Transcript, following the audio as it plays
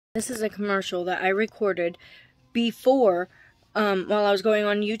This is a commercial that I recorded before while I was going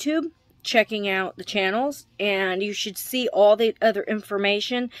on YouTube, checking out the channels, and you should see all the other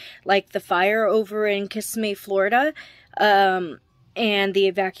information, like the fire over in Kissimmee, Florida, and the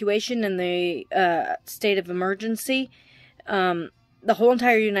evacuation and the state of emergency. The whole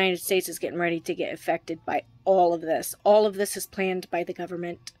entire United States is getting ready to get affected by all of this. All of this is planned by the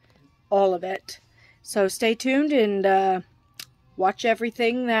government. All of it. So stay tuned and watch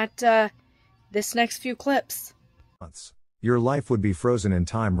everything that this next few clips. Your life would be frozen in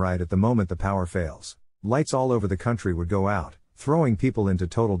time right at the moment the power fails. Lights all over the country would go out, throwing people into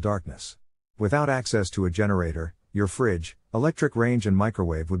total darkness. Without access to a generator, your fridge, electric range and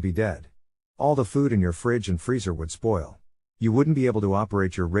microwave would be dead. All the food in your fridge and freezer would spoil. You wouldn't be able to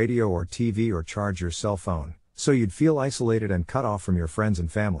operate your radio or TV or charge your cell phone, so you'd feel isolated and cut off from your friends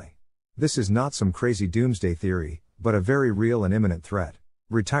and family. This is not some crazy doomsday theory, but a very real and imminent threat.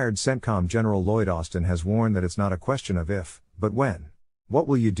 Retired CENTCOM General Lloyd Austin has warned that it's not a question of if, but when. What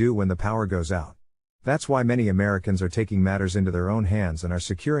will you do when the power goes out? That's why many Americans are taking matters into their own hands and are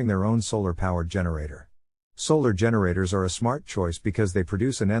securing their own solar-powered generator. Solar generators are a smart choice because they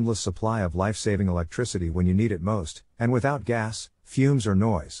produce an endless supply of life-saving electricity when you need it most, and without gas, fumes or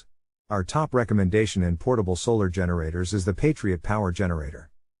noise. Our top recommendation in portable solar generators is the Patriot Power Generator.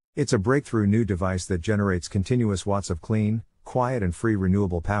 It's a breakthrough new device that generates continuous watts of clean, quiet and free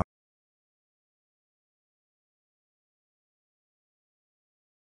renewable power.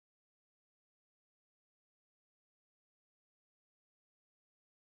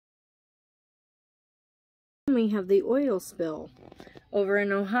 We have the oil spill over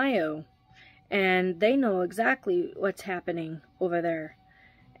in Ohio, and they know exactly what's happening over there.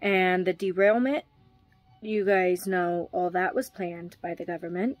 And the derailment, you guys know all that was planned by the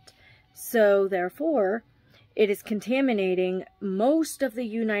government. So therefore, it is contaminating most of the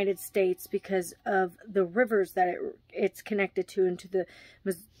United States because of the rivers that it's connected to, into the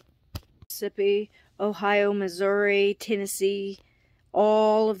Mississippi, Ohio, Missouri, Tennessee,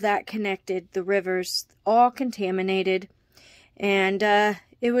 all of that connected, the rivers, all contaminated. And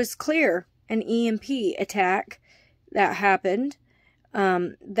it was clear an EMP attack that happened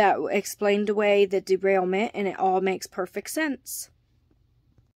that explained away the derailment, and it all makes perfect sense.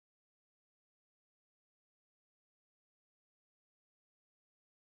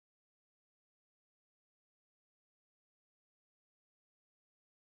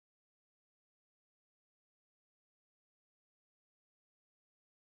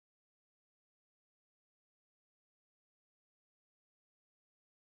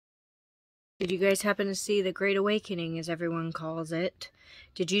 Did you guys happen to see the Great Awakening, as everyone calls it?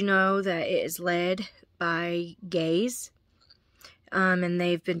 Did you know that it is led by gays? And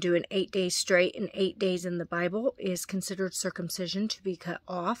they've been doing 8 days straight, and 8 days in the Bible is considered circumcision to be cut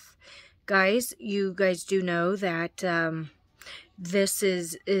off. Guys, you guys do know that this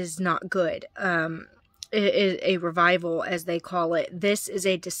is not good. A revival, as they call it. This is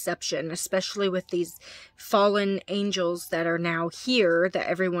a deception, especially with these fallen angels that are now here that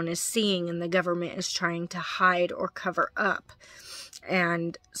everyone is seeing and the government is trying to hide or cover up.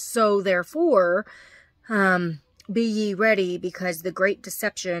 And so therefore, be ye ready, because the great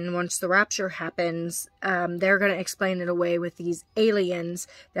deception, once the rapture happens, they're going to explain it away with these aliens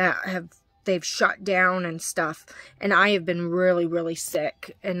that they've shot down and stuff. And I have been really, really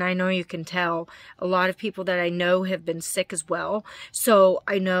sick. And I know you can tell. A lot of people that I know have been sick as well. So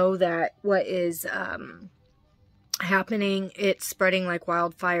I know that what is happening, it's spreading like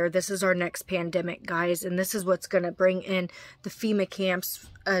wildfire. This is our next pandemic, guys. And this is what's going to bring in the FEMA camps,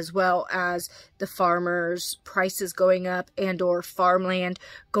 as well as the farmers, prices going up, and or farmland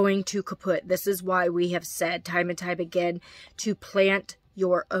going to kaput. This is why we have said time and time again to plant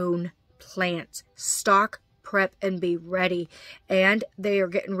your own plants. Stock, prep, and be ready. And they are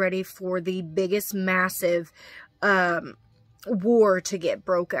getting ready for the biggest massive war to get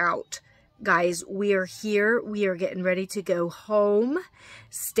broke out. Guys, we are here. We are getting ready to go home.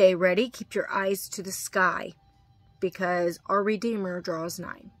 Stay ready. Keep your eyes to the sky, because our Redeemer draws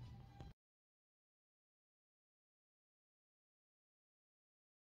nigh.